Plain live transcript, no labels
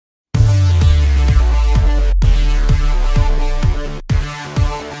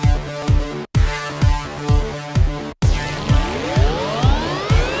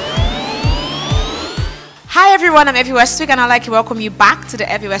everyone, I'm Eviwestwick and I'd like to welcome you back to the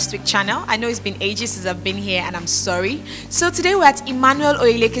Eviwestwick channel. I know it's been ages since I've been here and I'm sorry. So today we're at Emmanuel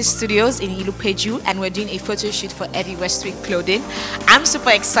Oyeleke's studios in Ilupeju and we're doing a photo shoot for Eviwestwick clothing. I'm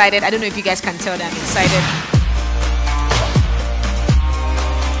super excited. I don't know if you guys can tell that I'm excited.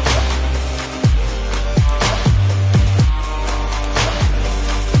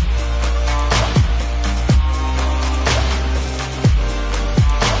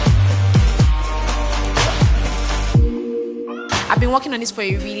 I've been working on this for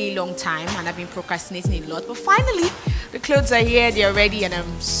a really long time and I've been procrastinating a lot, but finally the clothes are here, they're ready, and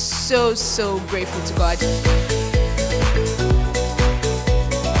I'm so grateful to God.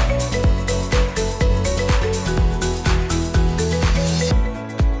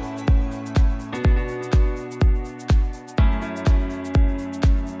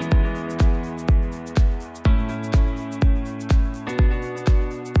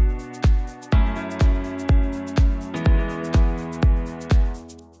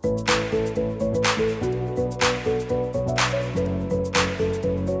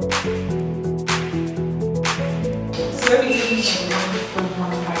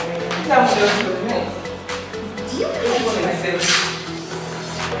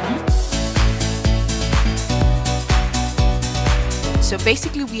 So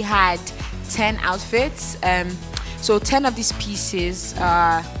basically we had 10 outfits. So 10 of these pieces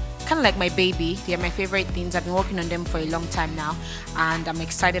are kind of like my baby. They are my favorite things. I've been working on them for a long time now and I'm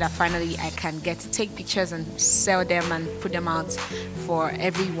excited that finally I can get to take pictures and sell them and put them out for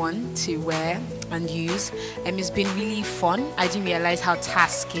everyone to wear and use. And it's been really fun. I didn't realize how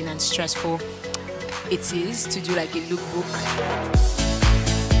tasking and stressful it is to do like a lookbook.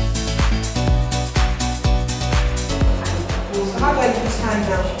 How do I do stand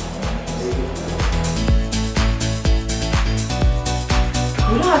now?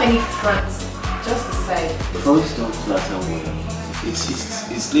 We don't have any fronts, just the side. The fronts don't flatter well.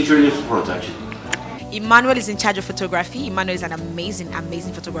 It's literally a front actually. Emmanuel is in charge of photography. Emmanuel is an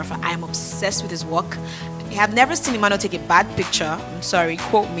amazing photographer. I am obsessed with his work. I have never seen Emmanuel take a bad picture. I'm sorry,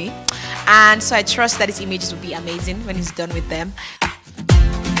 quote me. And so I trust that his images will be amazing when he's done with them.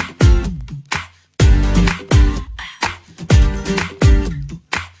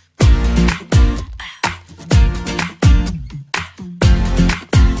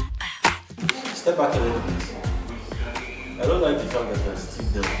 Step back a little bit. I don't like the fact that I'm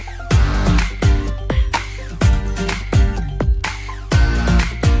still there.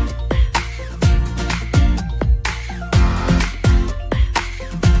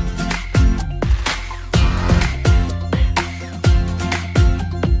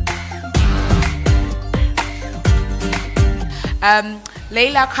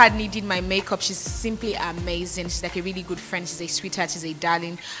 Layla Kadni did my makeup. She's simply amazing. She's like a really good friend. She's a sweetheart. She's a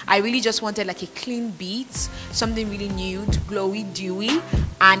darling. I really just wanted like a clean beat, something really nude, glowy, dewy,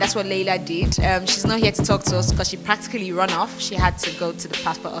 and that's what Layla did. She's not here to talk to us because she practically ran off. She had to go to the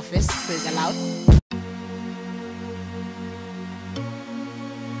passport office, so it's allowed.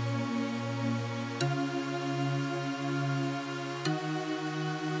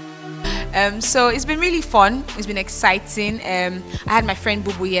 So it's been really fun. It's been exciting. I had my friend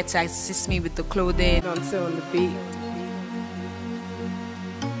Bubu here to assist me with the clothing. Also on the beat.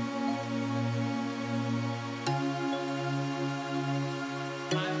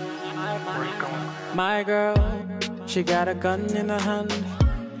 My girl, she got a gun in her hand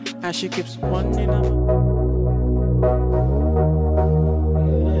and she keeps one in her.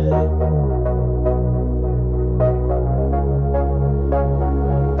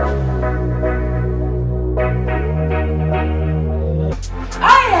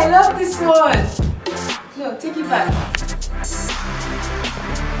 I love this one. No, take it back.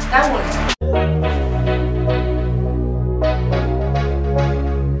 That one.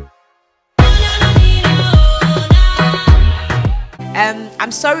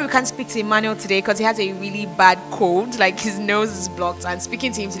 I'm sorry we can't speak to Emmanuel today because he has a really bad cold, like his nose is blocked, and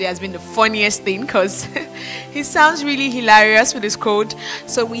speaking to him today has been the funniest thing because he sounds really hilarious with his cold,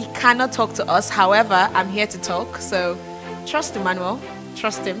 so we cannot talk to us. However, I'm here to talk, so trust Emmanuel,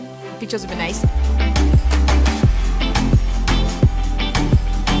 trust him. Pictures will be nice.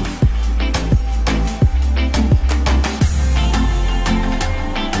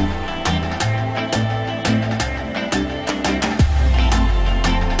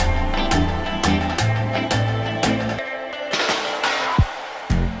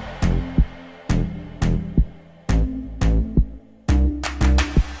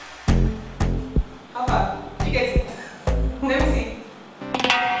 How far? You get it? Let me see.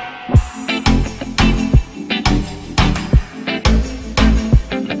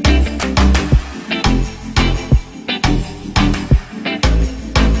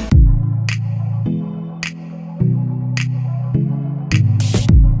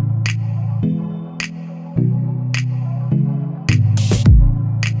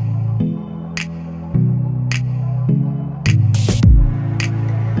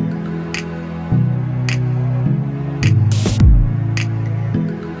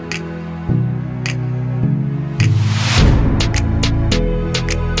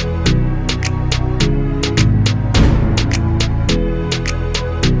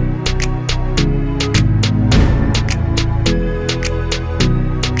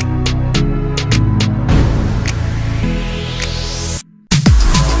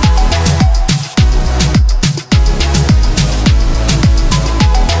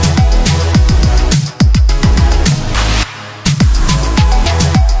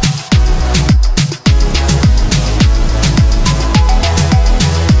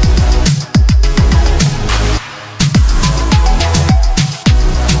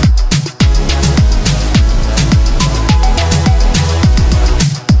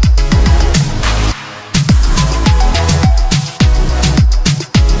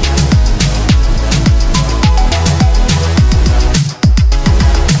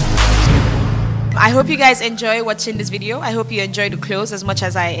 hope you guys enjoy watching this video. I hope you enjoy the clothes as much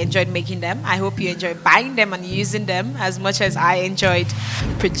as I enjoyed making them. I hope you enjoy buying them and using them as much as I enjoyed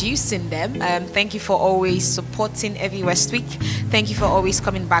producing them. Thank you for always supporting Eviwestwick. Thank you for always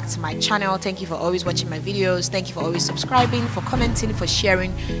coming back to my channel. Thank you for always watching my videos. Thank you for always subscribing, for commenting, for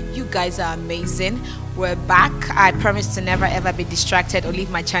sharing. You guys are amazing. We're back. I promise to never ever be distracted or leave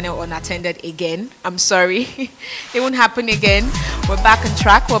my channel unattended again. I'm sorry. It won't happen again. We're back on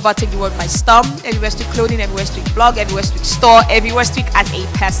track. We're about to take the world by storm. Eviwestwick clothing, Eviwestwick blog, Eviwestwick store, Eviwestwick as a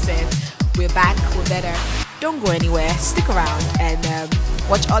person. We're back. We're better. Don't go anywhere. Stick around and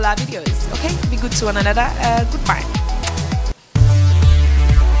watch all our videos. Okay? Be good to one another. Goodbye.